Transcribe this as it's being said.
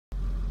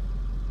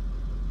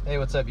Hey,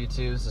 what's up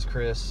YouTube? This is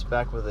Chris,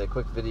 back with a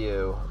quick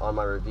video on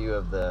my review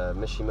of the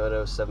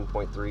Mishimoto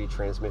 7.3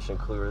 transmission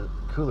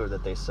cooler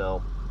that they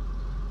sell.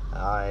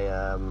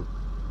 I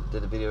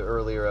did a video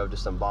earlier of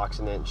just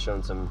unboxing it and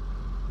showing some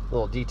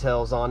little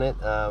details on it.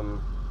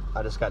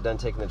 I just got done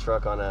taking the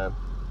truck on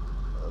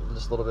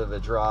just a little bit of a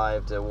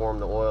drive to warm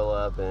the oil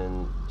up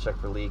and check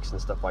for leaks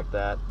and stuff like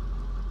that.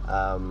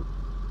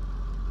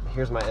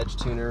 Here's my edge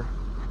tuner.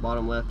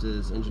 Bottom left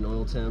is engine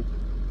oil temp,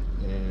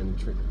 and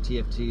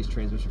TFT's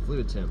transmission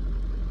fluid temp.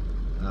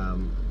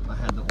 I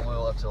had the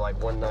oil up to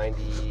like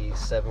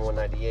 197,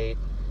 198,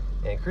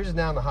 and cruising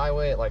down the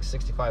highway at like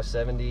 65,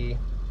 70.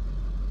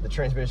 The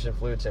transmission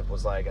fluid temp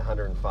was like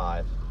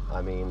 105.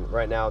 I mean,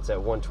 right now it's at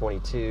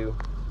 122,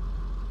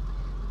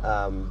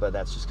 but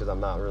that's just because I'm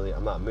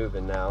not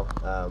moving now.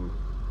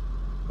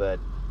 But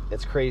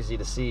it's crazy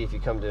to see if you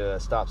come to a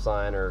stop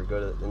sign or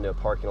go into a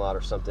parking lot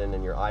or something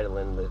and you're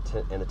idling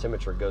and the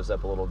temperature goes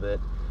up a little bit.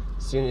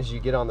 As soon as you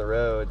get on the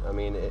road, I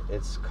mean,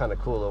 it's kind of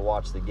cool to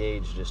watch the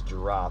gauge just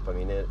drop. I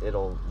mean,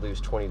 it'll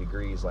lose 20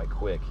 degrees like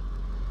quick.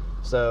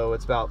 So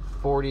it's about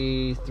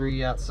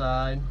 43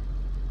 outside,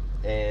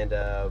 and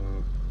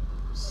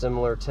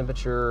similar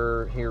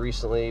temperature here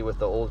recently with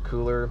the old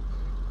cooler.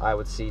 I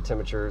would see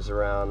temperatures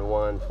around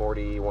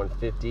 140,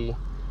 150.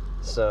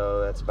 So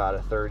that's about a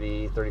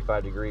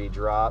 30-35 degree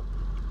drop.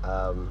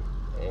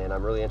 And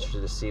I'm really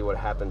interested to see what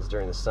happens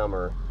during the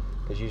summer,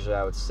 because usually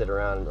I would sit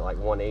around like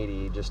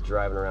 180 just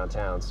driving around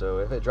town. So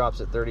if it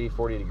drops at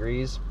 30-40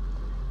 degrees,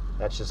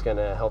 that's just going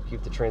to help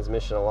keep the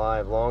transmission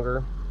alive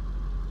longer.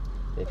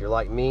 If you're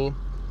like me,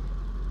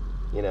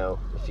 you know,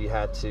 if you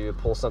had to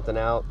pull something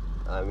out,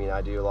 I mean,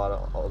 I do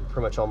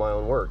pretty much all my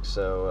own work.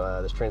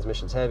 So this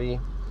transmission's heavy. You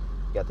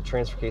got the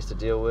transfer case to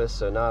deal with,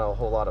 so not a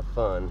whole lot of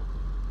fun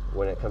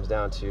when it comes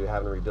down to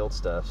having to rebuild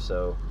stuff.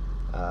 So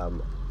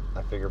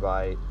I figure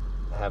by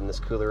having this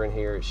cooler in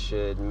here, it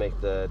should make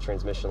the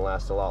transmission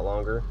last a lot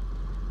longer,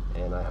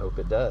 and I hope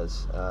it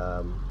does.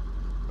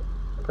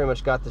 Pretty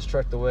much got this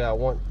truck the way I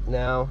want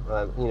now.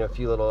 You know, a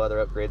few little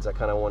other upgrades I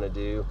kind of want to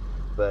do,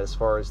 but as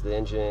far as the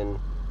engine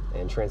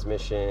and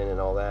transmission and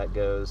all that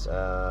goes,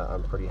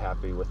 I'm pretty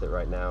happy with it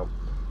right now.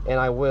 And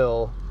I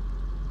will,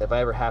 if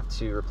I ever have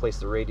to replace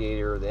the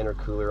radiator or the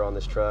intercooler on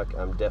this truck,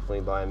 I'm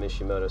definitely buying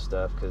Mishimoto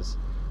stuff, because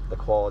the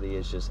quality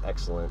is just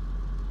excellent,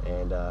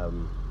 and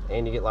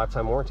you get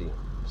lifetime warranty.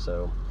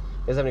 So if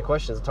you guys have any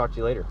questions, I'll talk to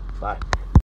you later. Bye.